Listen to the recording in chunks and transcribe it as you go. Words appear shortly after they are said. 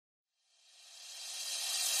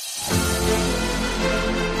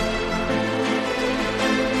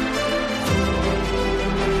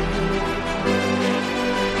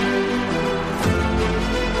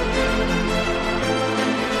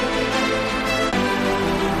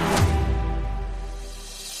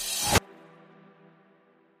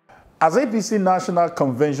As APC National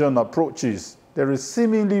Convention approaches, there is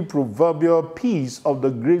seemingly proverbial peace of the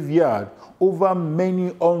graveyard over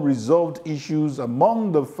many unresolved issues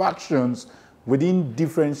among the factions within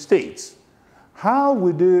different states. How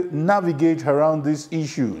will they navigate around these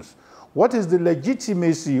issues? What is the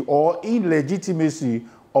legitimacy or illegitimacy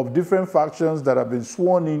of different factions that have been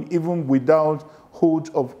sworn in even without oath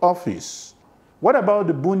of office? What about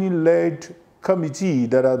the Buni-led committee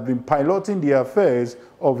that has been piloting the affairs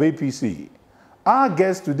of APC? Our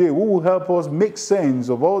guest today, who will help us make sense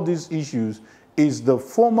of all these issues, is the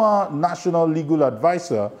former National Legal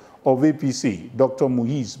Advisor of APC, Dr.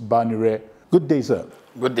 MUIZ BANIRE. Good day, sir.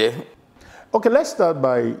 Good day. Okay, let's start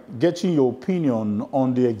by getting your opinion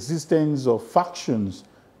on the existence of factions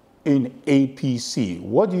in APC.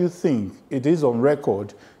 What do you think? It is on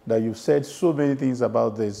record that you've said so many things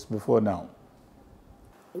about this before now.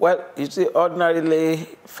 Well, you see, ordinarily,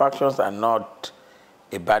 factions are not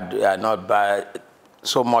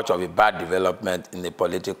so much of a bad development in the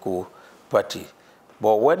political party.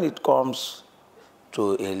 But when it comes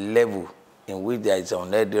to a level in which there is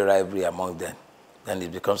unhealthy rivalry among them, then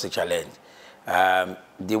it becomes a challenge.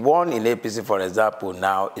 The one in APC, for example,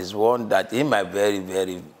 now is one that, in my very,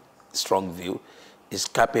 very strong view, is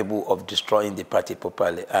capable of destroying the party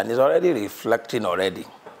properly. And is already reflecting already.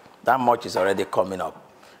 That much is already coming up,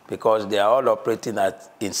 because they are all operating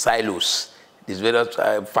in silos. These various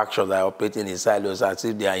factions are operating in silos as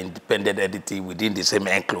if they are independent entity within the same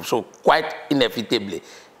enclave. So quite inevitably,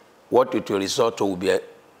 what it will result to will be an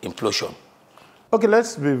implosion. Okay,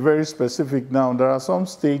 let's be very specific now. There are some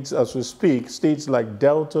states, as we speak, states like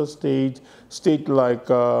Delta State, state like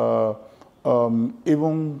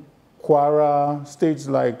even Kwara, states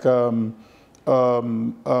like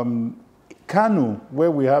Kanu,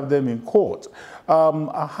 where we have them in court.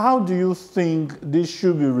 How do you think this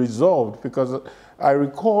should be resolved? Because I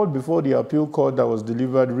recall before the appeal court that was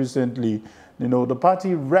delivered recently, you know, the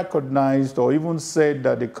party recognized or even said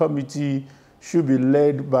that the committee should be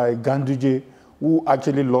led by Ganduje, who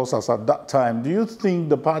actually lost us at that time. Do you think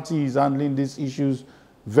the party is handling these issues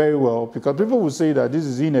very well? Because people will say that this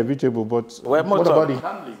is inevitable, but well, what about the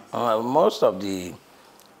handling? Most of the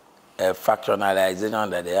factionalization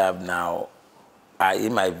that they have now are,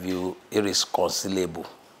 in my view, irreconcilable.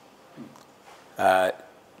 To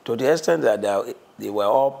the extent that they were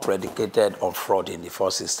all predicated on fraud in the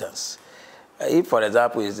first instance. If, for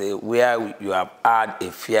example, is where you have had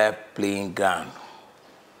a fair playing ground,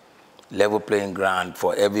 level playing ground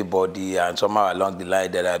for everybody, and somehow along the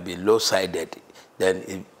line that have been low-sided, then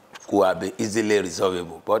it could have been easily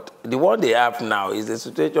resolvable. But the one they have now is a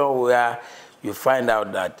situation where you find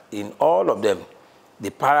out that in all of them,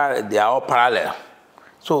 they are all parallel.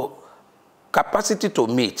 So capacity to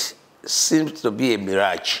meet seems to be a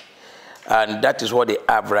mirage. And that is what they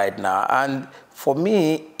have right now. And for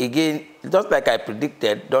me, again, just like I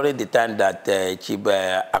predicted during the time that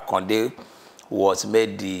Chiba Akonde was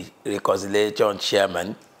made the reconciliation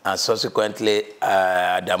chairman, and subsequently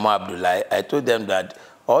Adamu Abdullahi, I told them that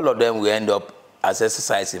all of them will end up as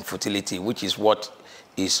exercise in futility, which is what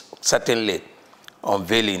is certainly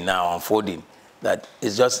unveiling now, unfolding, that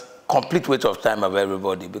it's just complete waste of time of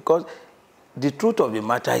everybody. Because the truth of the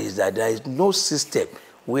matter is that there is no system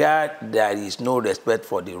where there is no respect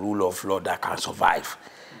for the rule of law that can survive.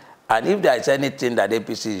 And if there is anything that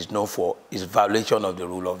APC is known for, is violation of the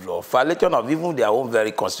rule of law, violation of even their own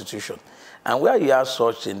very constitution. And where you have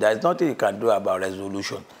such thing, there is nothing you can do about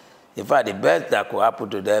resolution. In fact, the best that could happen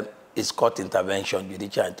to them is court intervention,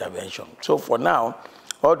 judicial intervention. So for now,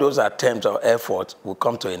 all those attempts or efforts will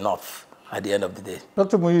come to enough at the end of the day.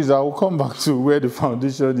 Dr. MUIZ, I will come back to where the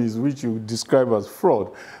foundation is, which you describe as fraud.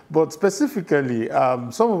 But specifically,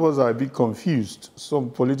 some of us are a bit confused, some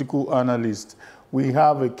political analysts. We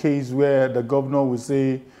have a case where the governor will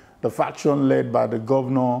say the faction led by the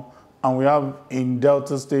governor, and we have in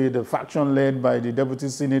Delta State the faction led by the Deputy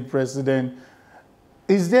Senate President.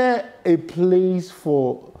 Is there a place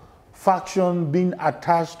for faction being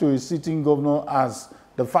attached to a sitting governor as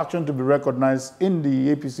the faction to be recognized in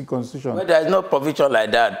the APC constitution? Well, there is no provision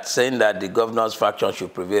like that saying that the governor's faction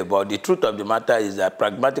should prevail. But the truth of the matter is that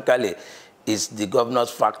pragmatically, it's the governor's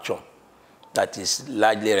faction that is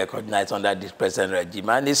largely recognized under this present regime.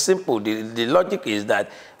 And it's simple. The logic is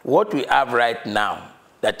that what we have right now,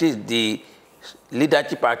 that is the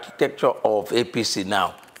leadership architecture of APC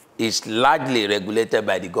now, is largely regulated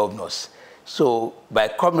by the governors. So by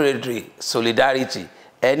camaraderie, solidarity,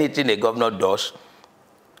 anything a governor does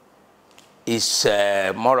is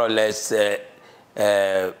more or less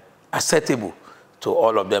acceptable to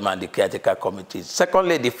all of them and the caretaker committees.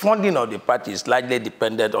 Secondly, the funding of the party is largely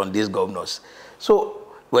dependent on these governors. So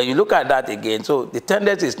when you look at that again, so the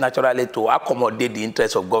tendency is naturally to accommodate the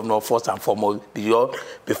interests of governor first and foremost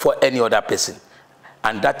before any other person.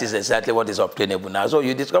 And that is exactly what is obtainable now. So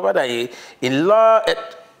you discover that in law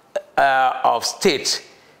of state,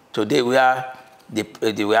 today we have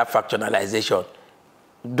factionalization.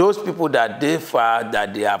 Those people that they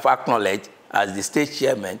have acknowledged as the state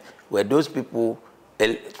chairman were those people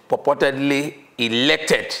purportedly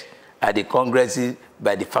elected at the Congress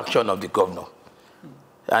by the faction of the governor.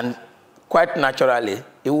 And quite naturally,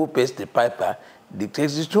 he who pays the piper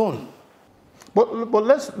dictates his tune. But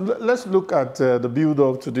let's look at the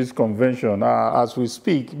build-up to this convention. As we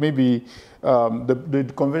speak, maybe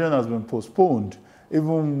the convention has been postponed,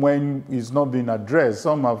 even when it's not been addressed.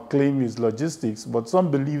 Some have claimed it's logistics, but some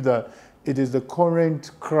believe that it is the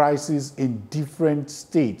current crisis in different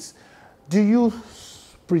states. Do you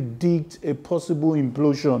predict a possible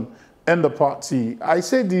implosion in the party? I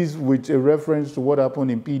say this with a reference to what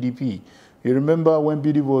happened in PDP. You remember when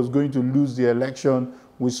PDP was going to lose the election,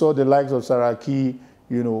 we saw the likes of Saraki,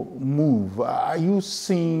 move. Are you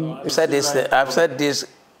seeing... I've said this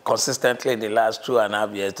consistently in the last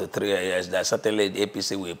 2.5 years to 3 years, that certainly the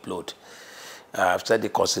APC will implode. I've said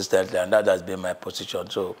it consistently, and that has been my position.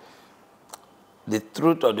 So the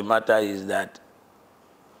truth of the matter is that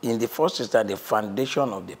in the first instance, the foundation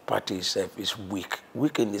of the party itself is weak.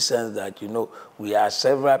 Weak in the sense that, we are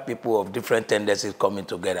several people of different tendencies coming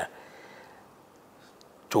together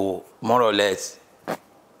to more or less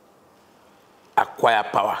acquire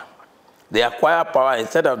power. They acquire power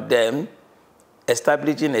instead of them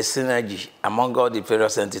establishing a synergy among all the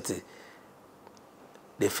various entities.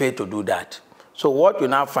 They fail to do that. So what you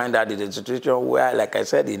now find out is a situation where, like I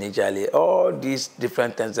said initially, all these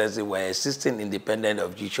different tendencies were existing independent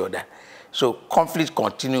of each other. So conflict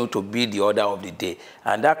continue to be the order of the day.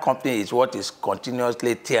 And that conflict is what is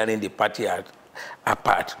continuously tearing the party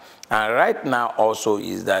apart. And right now also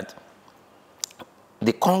is that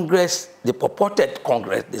the Congress, the purported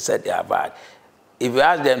Congress, they said they have had, if you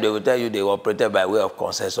ask them, they will tell you they operated by way of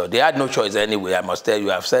consensus. They had no choice anyway, I must tell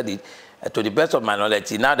you, I've said it. To the best of my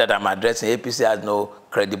knowledge, now that I'm addressing, APC has no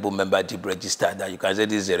credible membership register that you can say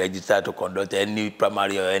this is a register to conduct any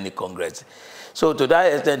primary or any Congress. So to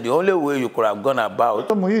that extent, the only way you could have gone about...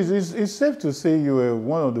 MUIZ, it's safe to say you were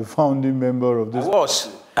one of the founding members of this...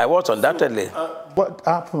 I was undoubtedly. What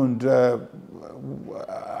happened?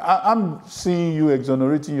 I'm seeing you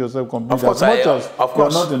exonerating yourself completely. Of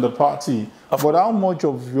course, you're not in the party. But how much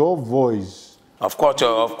of your voice... Of course,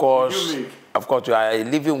 you are a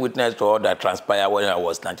living witness to all that transpired when I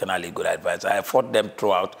was National Legal Advisor. I fought them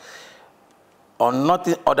throughout on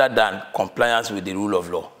nothing other than compliance with the rule of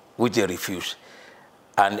law, which they refused.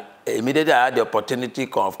 And immediately I had the opportunity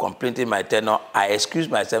of completing my tenure. I excused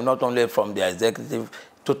myself not only from the executive,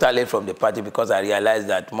 totally from the party, because I realized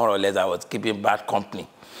that more or less I was keeping bad company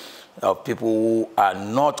of people who are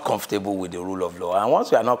not comfortable with the rule of law. And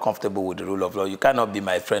once you are not comfortable with the rule of law, you cannot be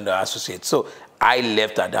my friend or associate. So I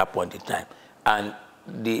left at that point in time. And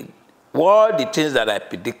all the things that I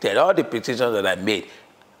predicted, all the predictions that I made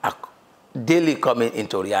are daily coming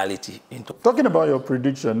into reality. Talking about your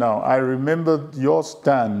prediction now, I remember your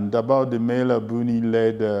stand about the Maila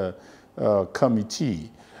Buni-led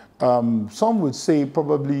committee. Some would say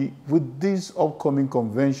probably with this upcoming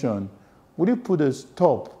convention, would it put a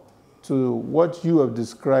stop to what you have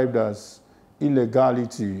described as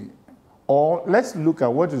illegality? Or let's look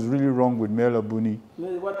at what is really wrong with Maila Buni.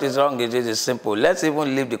 What is wrong is simple. Let's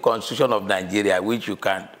even leave the Constitution of Nigeria, which you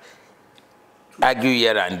can argue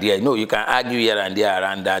here and there. No, you can argue here and there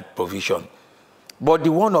around that provision. But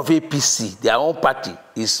the one of APC, their own party,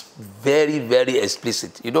 is very, very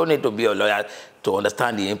explicit. You don't need to be a lawyer to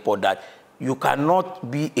understand the import that you cannot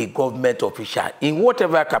be a government official in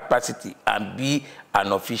whatever capacity and be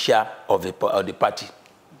an official of the party.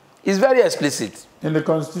 It's very explicit. In the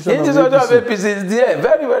Constitution of APC, it's there,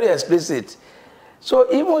 very, very explicit. So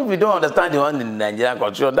even if you don't understand the one in the Nigerian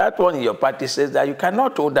Constitution, that one in your party says that you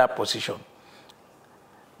cannot hold that position.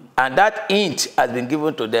 And that hint has been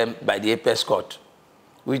given to them by the Apex Court,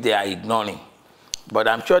 which they are ignoring. But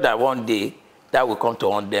I'm sure that one day that will come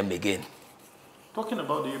to haunt them again. Talking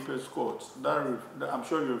about the Apex Court, I'm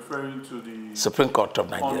sure you're referring to the... Supreme Court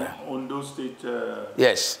of Nigeria. On those state...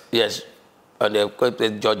 Yes, on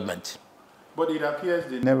the judgment. But it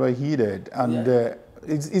appears they never heeded. And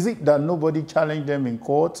is it that nobody challenged them in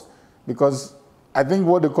court? Because I think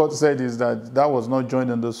what the court said is that that was not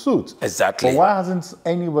joined in the suit. Exactly. But why hasn't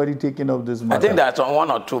anybody taken up this matter? I think that's on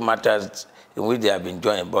one or two matters in which they have been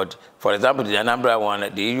joined. But for example, the Anambra one,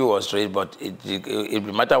 the issue was raised, but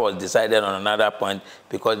the matter was decided on another point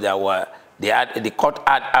because the court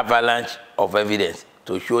had avalanche of evidence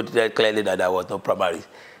to show that clearly that there was no primary.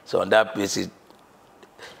 So on that basis,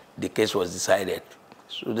 the case was decided.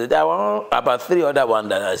 So there were about 3 other ones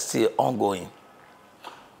that are still ongoing.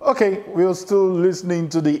 Okay, we're still listening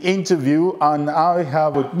to the interview, and I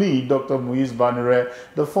have with me Dr. MUIZ BANIRE,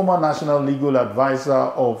 the former National Legal Advisor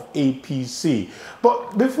of APC.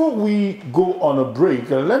 But before we go on a break,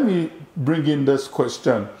 let me bring in this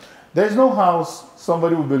question. There's no house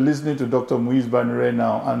somebody will be listening to Dr. MUIZ BANIRE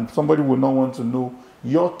now, and somebody will not want to know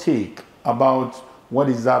your take about what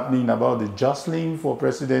is happening about the jostling for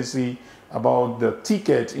presidency, about the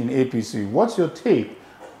ticket in APC. What's your take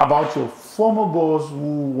about your former boss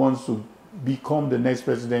who wants to become the next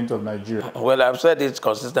president of Nigeria? Well, I've said it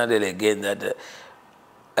consistently again that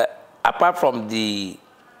apart from the...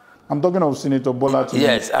 I'm talking of Senator Bola Tinubu.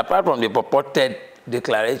 Yes, apart from the purported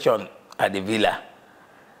declaration at the villa,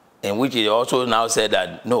 in which he also now said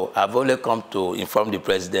that, no, I've only come to inform the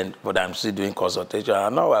president, but I'm still doing consultation.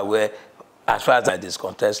 I'm not aware, as far as that is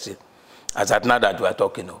contested. As at now that we are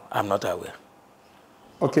talking, no, I'm not aware.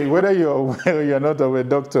 Okay, whether you're aware or you're not aware,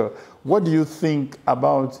 Doctor, what do you think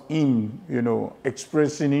about him,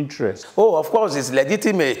 expressing interest? Oh, of course, it's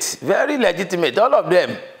legitimate, very legitimate. All of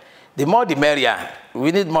them, the more the merrier.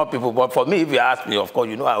 We need more people. But for me, if you ask me, of course,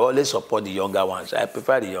 I always support the younger ones. I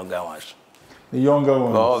prefer the younger ones. The younger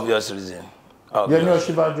ones? For obvious reason.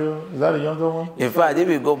 OSINBAJO, is that the younger one? In fact, if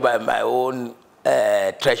you go by my own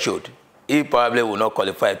threshold, he probably will not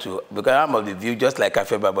qualify to, because I'm of the view, just like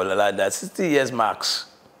Afe Babalola, that 60 years max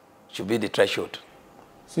should be the threshold.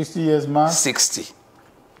 60 years max? 60.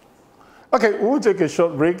 Okay, we'll take a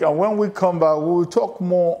short break, and when we come back, we'll talk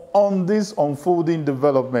more on this unfolding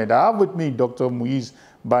development. I have with me Dr. MUIZ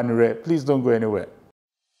BANIRE. Please don't go anywhere.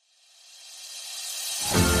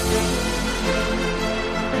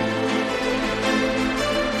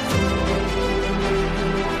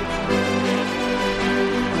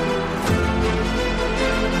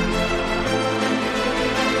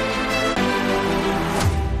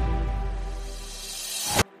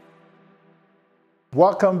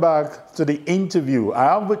 Welcome back to the interview. I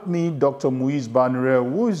have with me Dr. MUIZ BANIRE,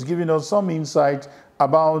 who is giving us some insight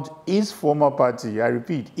about his former party. I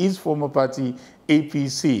repeat, his former party,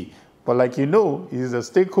 APC. But like you know, he's a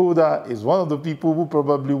stakeholder, he's one of the people who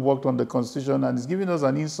probably worked on the constitution, and is giving us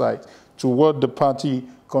an insight to what the party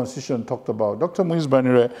constitution talked about. Dr. MUIZ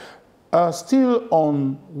BANIRE, still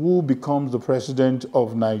on who becomes the president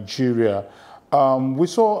of Nigeria. We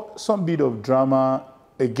saw some bit of drama.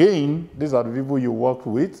 Again, these are the people you work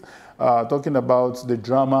with, talking about the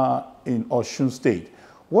drama in Osun State.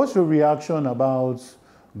 What's your reaction about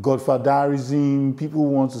godfatherism, people who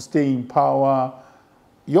want to stay in power?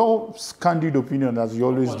 Your candid opinion, as you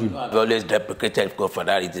always do. I've always deprecated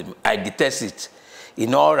godfatherism. I detest it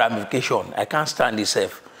in all ramifications. I can't stand it.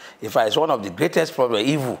 In fact, it's one of the greatest problems,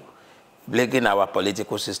 evil, plaguing our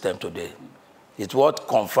political system today. It's what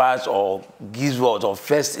confers or gives us or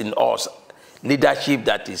first in us leadership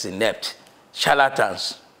that is inept,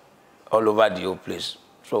 charlatans all over the whole place.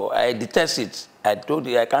 So I detest it. I told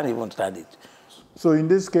you I can't even stand it. So in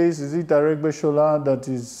this case, is it Aregbesola that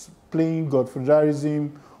is playing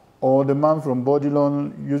godfatherism, or the man from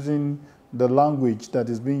Bodilon using the language that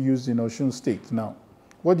is being used in Osun State now?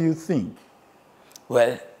 What do you think?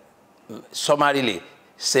 Well, summarily,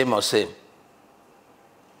 same or same.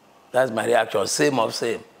 That's my reaction, same or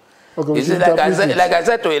same. Okay, you see, like I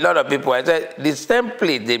said to a lot of people, I said, the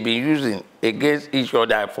template they've been using against each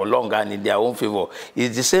other for long and in their own favor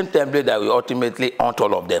is the same template that will ultimately haunt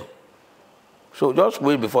all of them. So just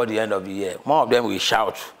wait before the end of the year. More of them will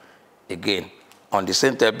shout again on the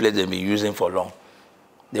same template they've been using for long.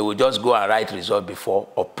 They will just go and write results before,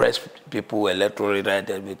 oppress people, electorally write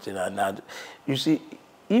everything. And that. You see,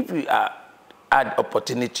 if you had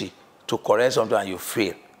opportunity to correct something and you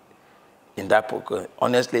fail, in that poker,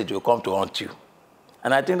 honestly, it will come to haunt you.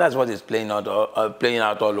 And I think that's what is playing out all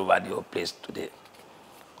over the whole place today.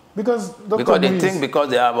 Because they think because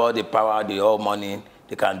they have all the power, the all money,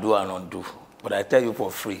 they can do and undo. But I tell you for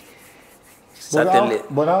free.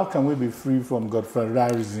 But how can we be free from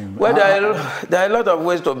godfatherism? Well, there are a lot of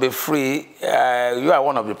ways to be free. You are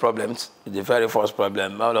one of the problems, the very first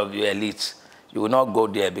problem. All of you elites, you will not go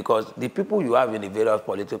there because the people you have in the various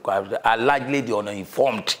political parties are largely the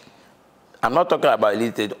uninformed. I'm not talking about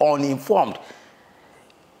illiterate, uninformed.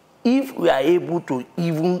 If we are able to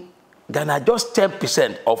even garner just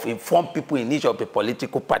 10% of informed people in each of the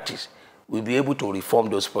political parties, we'll be able to reform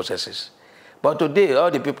those processes. But today, all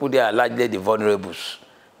the people there are largely the vulnerables.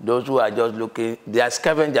 Those who are just looking, they are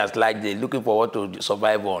scavengers, like they're looking for what to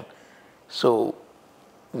survive on. So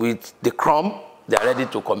with the crumb, they are ready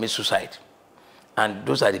to commit suicide. And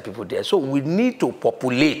those are the people there. So we need to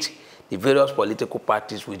populate the various political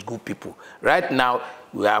parties with good people. Right now,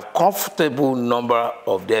 we have comfortable number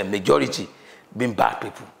of them, majority being bad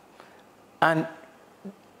people. And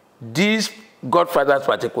these godfathers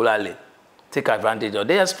particularly take advantage of,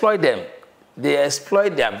 they exploit them. They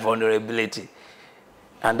exploit their vulnerability.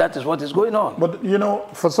 And that is what is going on. But, you know,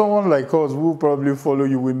 for someone like us who probably follow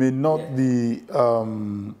you, we may not be,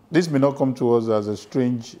 this may not come to us as a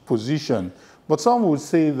strange position. But some would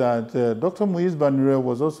say that Dr. MUIZ BANIRE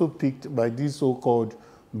was also picked by these so-called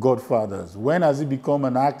godfathers. When has he become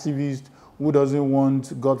an activist who doesn't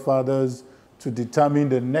want godfathers to determine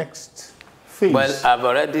the next phase? Well, I've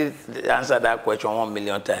already answered that question 1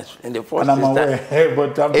 million times. In the first and I'm aware,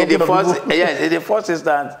 but I'm talking yes, in the first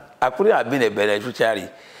instance, I couldn't have been a beneficiary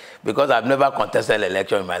because I've never contested an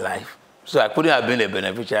election in my life. So I couldn't have been a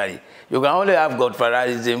beneficiary. You can only have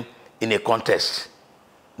godfatherism in a contest.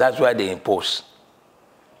 That's why they impose.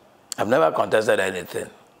 I've never contested anything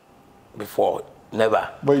before, never.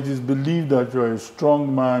 But it is believed that you're a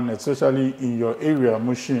strong man, especially in your area,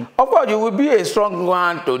 Mushin. Of course, you will be a strong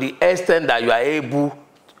man to the extent that you are able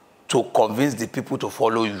to convince the people to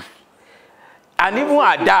follow you. And even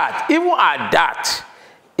at that,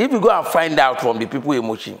 if you go and find out from the people in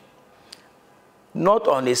Mushin, not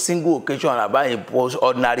on a single occasion have I imposed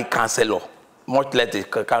ordinary councillor, much less a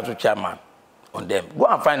council chairman on them. Go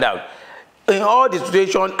and find out. In all the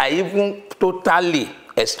situations, I even totally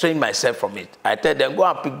estrange myself from it. I tell them, go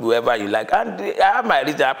and pick whoever you like. And I have my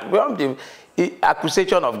reason. The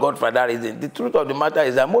accusation of godfatherism. The truth of the matter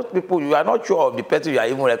is that most people, you are not sure of the person you are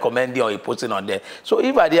even recommending or posting on them. So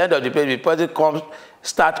if at the end of the day, the person comes,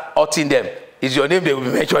 start hurting them, it's your name they will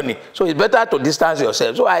be mentioning. So it's better to distance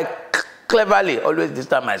yourself. So I cleverly always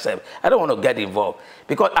distance myself. I don't want to get involved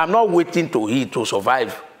because I'm not waiting to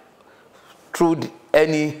survive through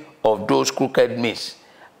any of those crooked means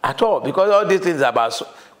at all, because all these things are about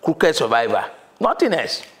crooked survivor, nothing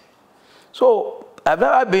else. So I've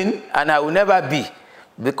never been and I will never be,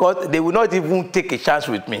 because they will not even take a chance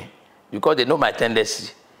with me because they know my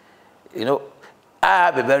tendency. You know, I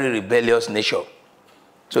have a very rebellious nature.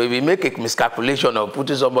 So if you make a miscalculation of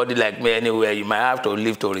putting somebody like me anywhere, you might have to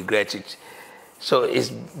live to regret it. So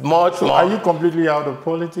it's more. So are you completely out of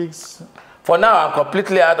politics? For now, I'm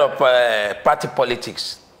completely out of party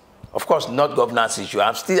politics. Of course, not governance issue.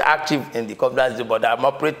 I'm still active in the governance, but I'm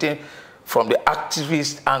operating from the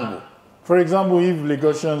activist angle. For example, if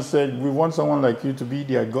Lagosians said, we want someone like you to be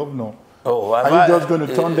their governor, are you just going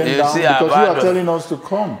to turn them down because you are telling us to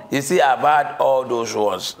come? You see, I've had all those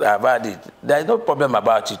ones. I've had it. There's no problem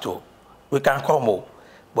about it, too. We can come home.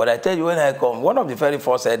 But I tell you, when I come, one of the very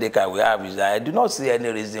first headache I will have is that I do not see any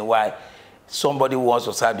reason why somebody who wants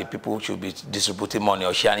to serve the people should be distributing money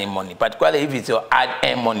or sharing money, particularly if it's your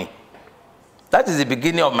ad-earn money. That is the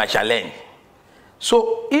beginning of my challenge.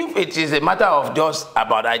 So if it is a matter of just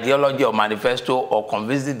about ideology or manifesto or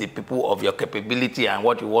convincing the people of your capability and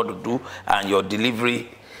what you want to do and your delivery,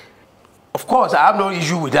 of course, I have no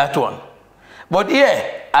issue with that one. But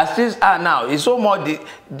here, as things are now, it's so much,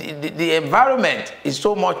 the environment is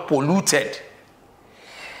so much polluted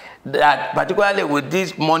that particularly with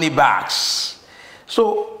these money bags.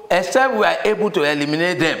 So except we are able to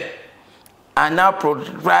eliminate them and now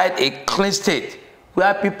provide a clean state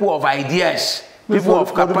where people of ideas, people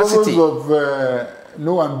of capacity. For the purpose of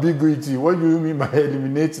no ambiguity, what do you mean by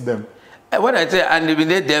eliminate them? And when I say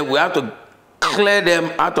eliminate them, we have to clear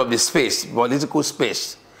them out of the space, political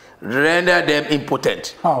space, render them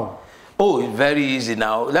impotent. How? Oh, it's very easy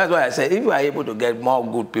now. That's why I said if we are able to get more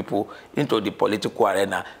good people into the political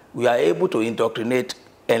arena, we are able to indoctrinate,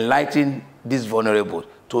 enlighten these vulnerable,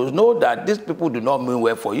 to know that these people do not mean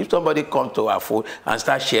well for you. If somebody comes to our fold and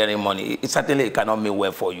starts sharing money, it certainly cannot mean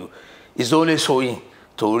well for you. It's only sowing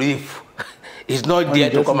to reap. It's not there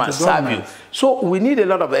to come and serve you. So we need a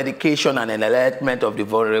lot of education and enlightenment of the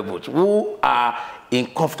vulnerable who are in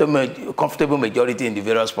comfortable majority in the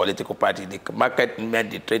various political parties, the market men,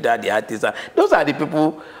 the trader, the artisan. Those are the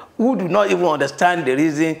people who do not even understand the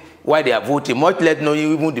reason why they are voting, much less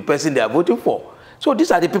knowing even the person they are voting for. So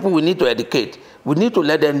these are the people we need to educate. We need to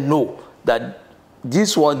let them know that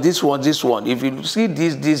this one, if you see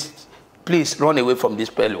this, please run away from this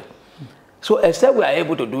fellow. So except we are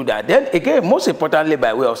able to do that, then again, most importantly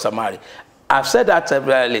by way of summary, I've said that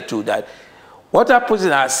severally too, that what happens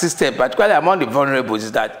in our system, particularly among the vulnerables,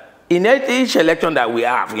 is that in each election that we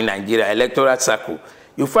have in Nigeria, electoral circle,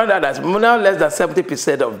 you find out that now less than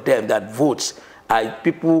 70% of them that votes are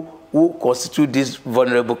people who constitute this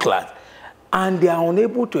vulnerable class. And they are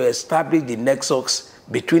unable to establish the nexus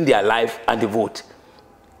between their life and the vote.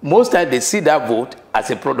 Most times they see that vote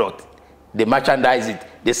as a product. They merchandise it,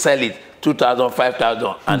 they sell it, 2,000,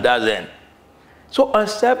 5,000, and that's it. So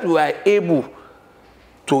except we are able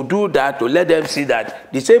to do that, to let them see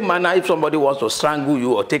that the same manner if somebody wants to strangle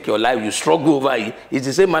you or take your life, you struggle over it, it's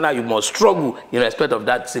the same manner you must struggle in respect of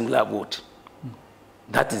that singular vote.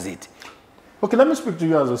 That is it. Okay, let me speak to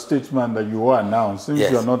you as a statesman that you are now, since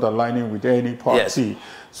Yes. you're not aligning with any party. Yes.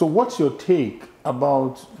 So what's your take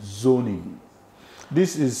about zoning?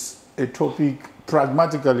 This is a topic,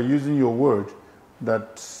 pragmatically using your word,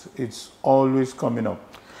 that it's always coming up.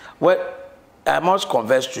 Well, I must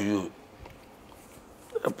confess to you,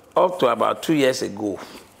 up to about 2 years ago,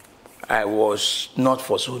 I was not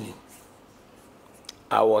for zoning.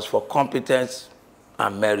 I was for competence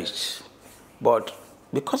and merit. But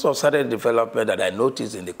because of certain development that I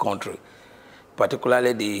noticed in the country,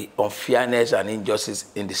 particularly the unfairness and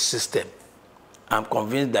injustice in the system, I'm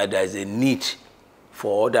convinced that there is a need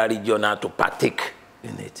for other regional to partake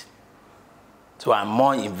in it. So I'm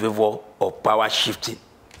more in favor of power shifting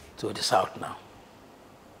to the south now.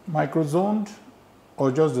 Microzoned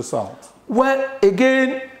or just the south? Well,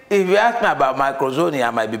 again, if you ask me about microzoning, I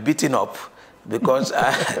might be beaten up because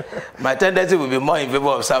my tendency will be more in favor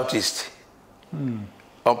of southeast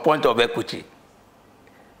on point of equity.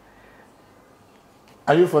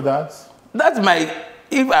 Are you for that? That's my,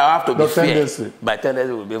 if I have to be tendency. fair, my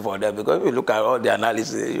tendency will be for them because if you look at all the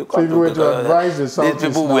analysis, you So if you were to advise the southeast these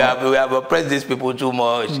people, now, we have oppressed these people too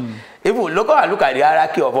much. If you look at the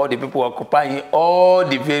hierarchy of all the people occupying all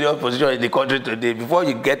the various positions in the country today, before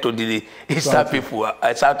you get to the eastern people,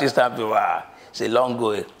 southeastern people, it's a long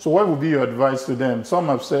way. So what would be your advice to them? Some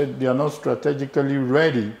have said they are not strategically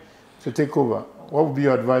ready to take over. What would be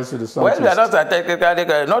your advice to the southeast? Well, they are not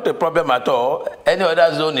strategically, not a problem at all. Any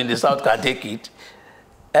other zone in the south can take it.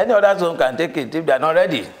 Any other zone can take it if they are not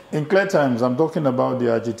ready. In clear times, I'm talking about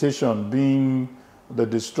the agitation being the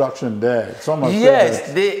distraction there. Some have Yes, said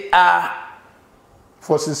that they are.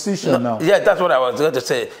 for secession now. Yeah, that's what I was going to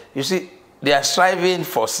say. You see, they are striving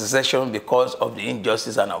for secession because of the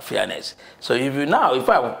injustice and unfairness. So if you now, if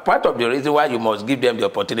I part of the reason why you must give them the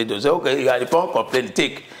opportunity to say, okay, you are the phone complaint,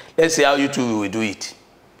 take. Let's see how you two will do it.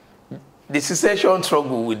 The secession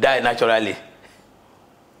struggle will die naturally.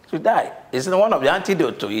 To die. It's one of the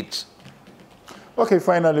antidote to it. Okay,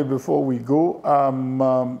 finally, before we go,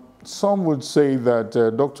 some would say that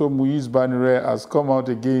Dr. MUIZ BANIRE has come out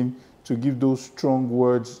again to give those strong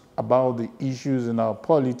words about the issues in our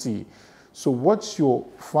polity. So what's your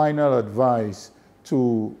final advice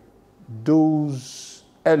to those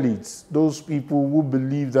elites, those people who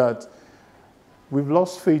believe that we've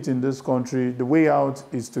lost faith in this country, the way out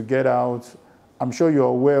is to get out? I'm sure you're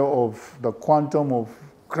aware of the quantum of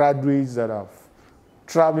graduates that are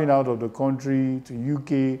traveling out of the country to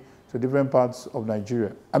UK, to different parts of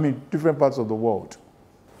Nigeria. I mean, different parts of the world.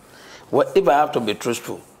 Well, if I have to be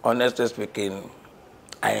truthful, honestly speaking,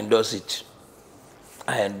 I endorse it.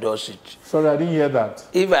 I endorse it. Sorry, I didn't hear that.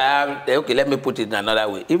 If I have, okay, let me put it in another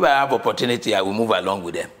way. If I have opportunity, I will move along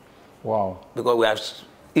with them. Wow. Because we have,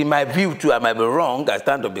 in my view too, I might be wrong, I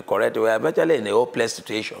stand to be correct, we are virtually in a hopeless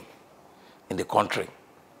situation in the country.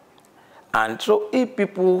 And so if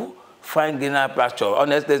people find greener pasture,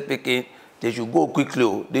 honestly speaking, they should go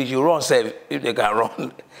quickly, they should run safe if they can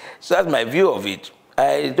run. So that's my view of it.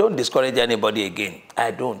 I don't discourage anybody again. I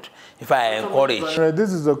don't. If I encourage.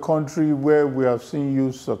 This is a country where we have seen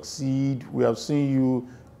you succeed. We have seen you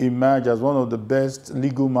emerge as one of the best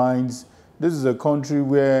legal minds. This is a country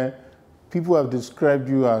where people have described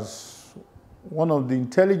you as one of the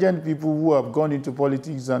intelligent people who have gone into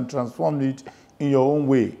politics and transformed it in your own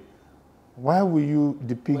way. Why will you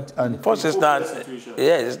depict and... First instance,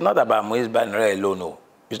 yes, it's not about MUIZ BANIRE alone, no.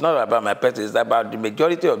 It's not about my person, it's about the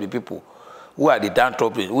majority of the people who are the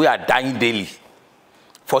downtrodden, who are dying daily.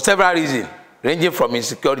 For several reasons, ranging from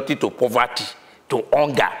insecurity to poverty to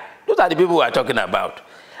hunger. Those are the people we are talking about.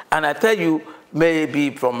 And I tell you,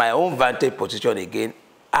 maybe from my own vantage position again,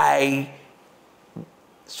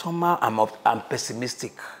 somehow I'm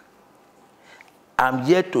pessimistic. I'm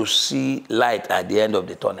yet to see light at the end of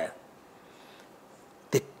the tunnel.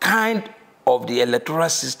 The kind of the electoral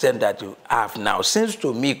system that you have now seems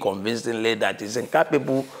to me convincingly that it's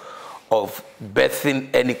incapable of birthing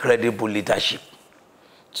any credible leadership.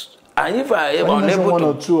 And if I am unable one to,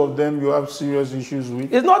 or two of them you have serious issues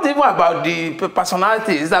with? it's not even about the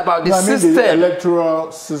personality, it's about the system. The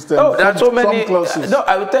electoral system. Oh, there are so many. Clauses. No,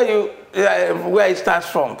 I will tell you where it starts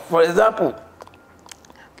from. For example,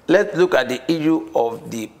 let's look at the issue of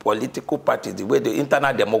the political parties, the way the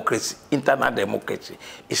internal democracy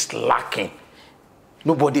is lacking.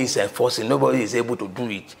 Nobody is enforcing, nobody is able to do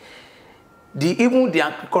it. Even the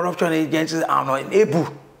anti-corruption agencies are not able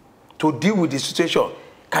to deal with the situation.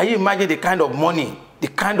 Can you imagine the kind of money, the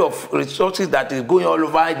kind of resources that is going all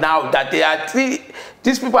over now that they are still,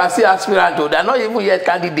 these people are still aspirants, they are not even yet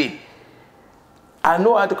candidates. I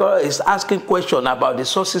know article is asking questions about the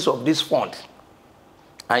sources of this fund.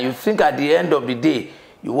 And you think at the end of the day,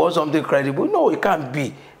 you want something credible? No, it can't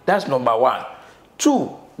be. That's number one. Two,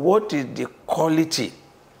 what is the quality?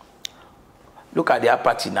 Look at the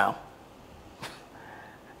apathy now.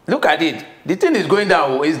 Look at it. The thing is going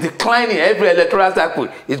down. It's declining. Every electoral cycle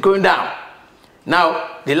is going down.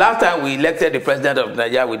 Now, the last time we elected the president of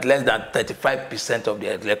Nigeria with less than 35% of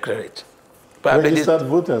the electorate. Registered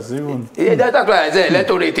voters, even. Yeah, that's why I said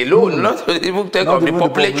electorate alone, not even take of the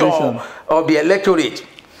population of the electorate.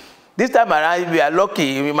 This time around, we are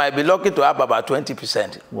lucky. We might be lucky to have about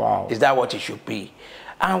 20%. Wow. Is that what it should be?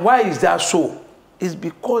 And why is that so? It's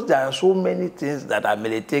because there are so many things that are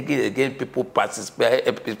militating against people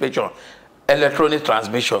participation. Electronic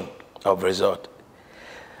transmission of result.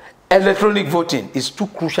 Electronic voting is too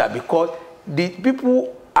crucial because the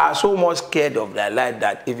people are so much scared of their life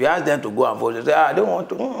that if you ask them to go and vote, they say, I don't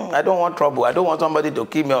want trouble. I don't want somebody to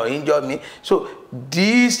kill me or injure me. So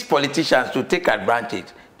these politicians to take advantage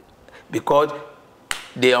because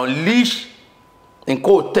they unleash, in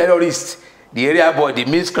quote, terrorists, the area boy, the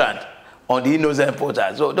miscreant, on the innocent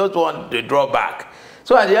voters. So those want the drawback.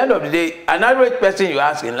 So at the end of the day, an average person you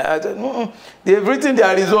ask him, like, I said, they've written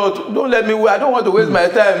their result. Don't let me wait. I don't want to waste my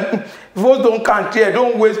time. Votes don't count here.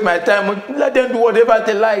 Don't waste my time. Let them do whatever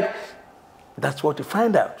they like. That's what you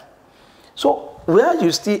find out. So where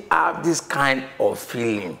you still have this kind of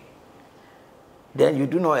feeling, then you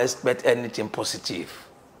do not expect anything positive.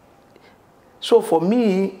 So for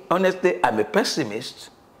me, honestly, I'm a pessimist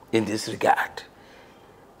in this regard.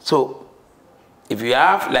 So if you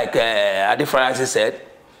have, like Adi Farasi said,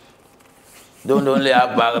 don't only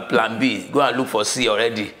have plan B, go and look for C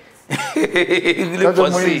already. Look for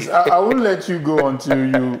MUIZ, C. I won't let you go until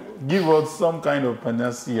you give us some kind of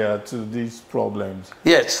panacea to these problems.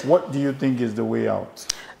 Yes. What do you think is the way out?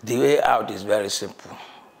 The way out is very simple.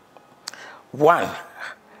 One,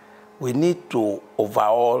 we need to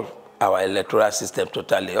overhaul our electoral system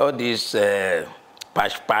totally. All this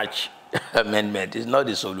patch amendment is not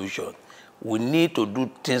the solution. We need to do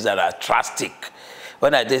things that are drastic.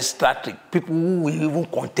 When I say drastic, people who will even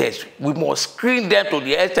contest, we must screen them to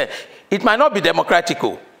the extent. It might not be democratic,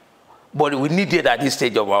 but we need it at this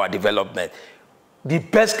stage of our development. The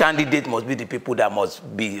best candidate must be the people that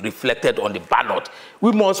must be reflected on the ballot.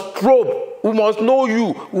 We must probe. We must know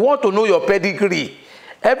you. We want to know your pedigree.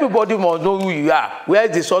 Everybody must know who you are. Where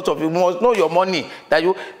is the source of it? We must know your money.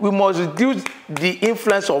 We must reduce the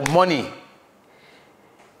influence of money.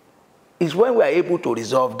 It's when we are able to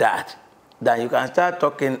resolve that you can start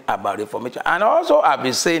talking about reformation. And also, I've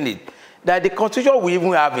been saying it, that the constitution we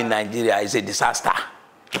even have in Nigeria is a disaster.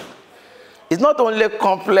 It's not only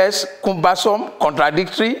complex, cumbersome,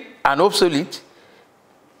 contradictory, and obsolete.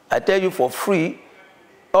 I tell you for free,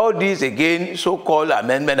 all these, again, so-called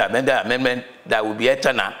amendment that will be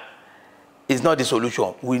eternal is not the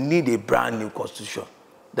solution. We need a brand new constitution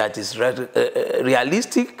that is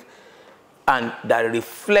realistic and that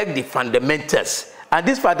reflect the fundamentals. And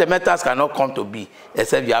these fundamentals cannot come to be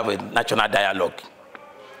except you have a national dialogue.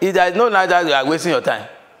 If there is no national dialogue, you are wasting your time.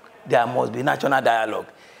 There must be national dialogue.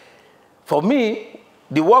 For me,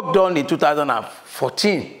 the work done in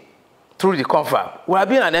 2014 through the confab would have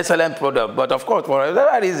been an excellent product, but of course, for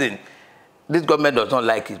whatever reason, this government does not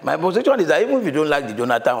like it. My position is that even if you don't like the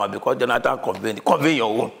Jonathan one, because Jonathan convey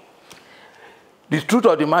your own. The truth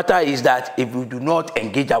of the matter is that if we do not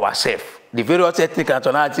engage ourselves, the various ethnic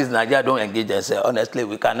nationalities in Nigeria don't engage themselves, honestly,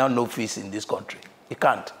 we cannot know peace in this country. We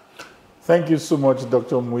can't. Thank you so much,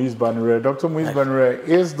 Dr. MUIZ BANIRE. Dr. MUIZ BANIRE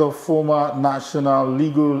is the former National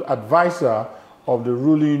Legal Advisor of the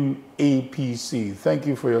ruling APC. Thank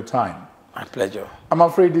you for your time. My pleasure. I'm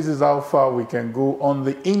afraid this is how far we can go on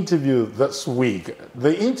the interview this week.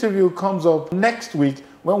 The interview comes up next week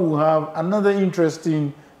when we'll have another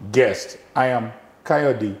interesting guest. I am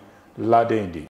Kayode Ladendi.